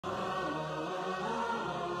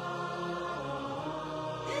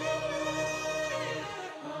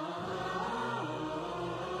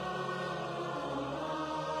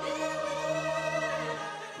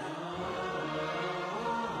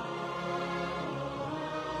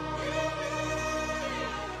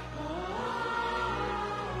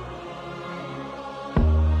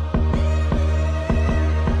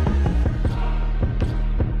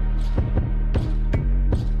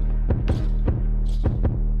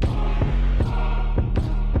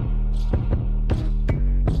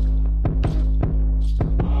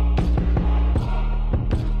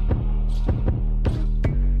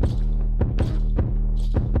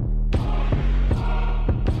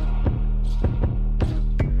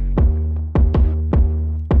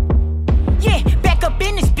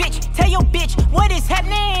is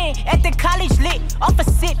happening? At the college lit, off a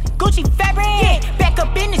sip, Gucci fabric. Yeah, back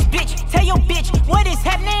up in this bitch. Tell your bitch what is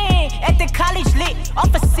happening? At the college lit,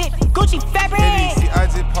 off a sip, Gucci fabric. Hey, see, I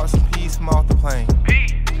just popped some peas from off the plane.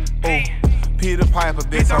 Ooh, Peter Piper,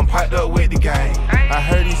 bitch, I'm piped up with the gang. I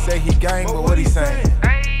heard he say he gang, but what he saying?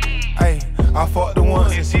 Hey, I fucked the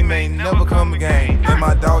once and she may never come again. And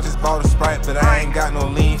my dog just bought a Sprite, but I ain't got no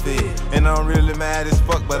lean fit. And I'm really mad as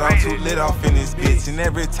fuck, but I'm too lit off in this bitch. And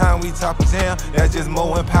every time we talk a jam, that's just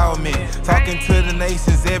more empowerment. Talking to the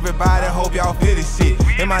nations, everybody hope y'all feel this shit.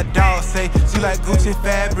 And my dog say she like Gucci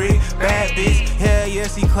fabric, bad bitch. Hell yeah,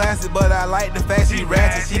 she classic, but I like the fact she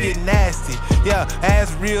ratchet, she get nasty. Yeah,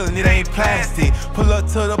 ass real and it ain't plastic. Pull up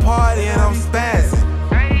to the party and I'm spazzing.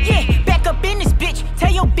 Yeah, back up in this bitch.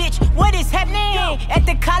 Tell your bitch what is happening? At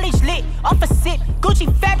the college lit, off a sip,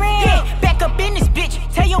 Gucci fabric. Yeah, back up in this bitch.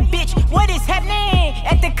 Tell your bitch what is happening?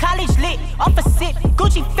 At the college lit, off a sip,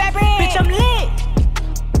 Gucci fabric. Bitch, I'm lit.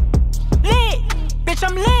 Lit. Bitch,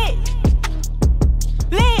 I'm lit.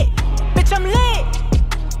 Lit. Bitch, I'm lit.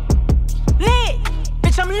 Lit.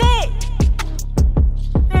 Bitch, I'm lit.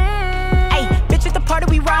 Ay, bitch, at the party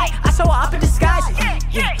we ride. I saw her up in disguise.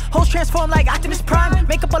 Yeah, hoes transform like Optimus Prime.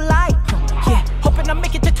 Make up a lie. Yeah, hoping I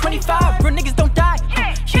make it to 25. Real niggas don't die.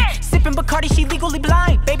 Yeah, sipping Bacardi, she legally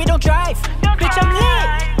blind. Baby, don't drive. Bitch, I'm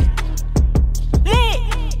lit. Lit.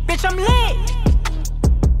 Bitch, I'm lit.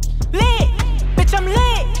 Lit. Bitch, I'm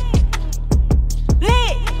lit.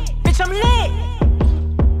 Lit. Bitch, I'm lit.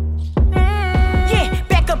 Yeah,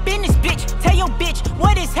 back up in this bitch. Tell your bitch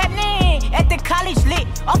what is happening? At the college lit,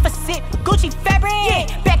 off a sip, Gucci fabric.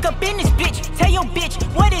 Yeah, back up in this bitch. Tell your bitch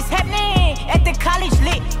what is happening? At the college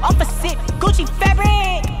lit, off a sip, Gucci fabric.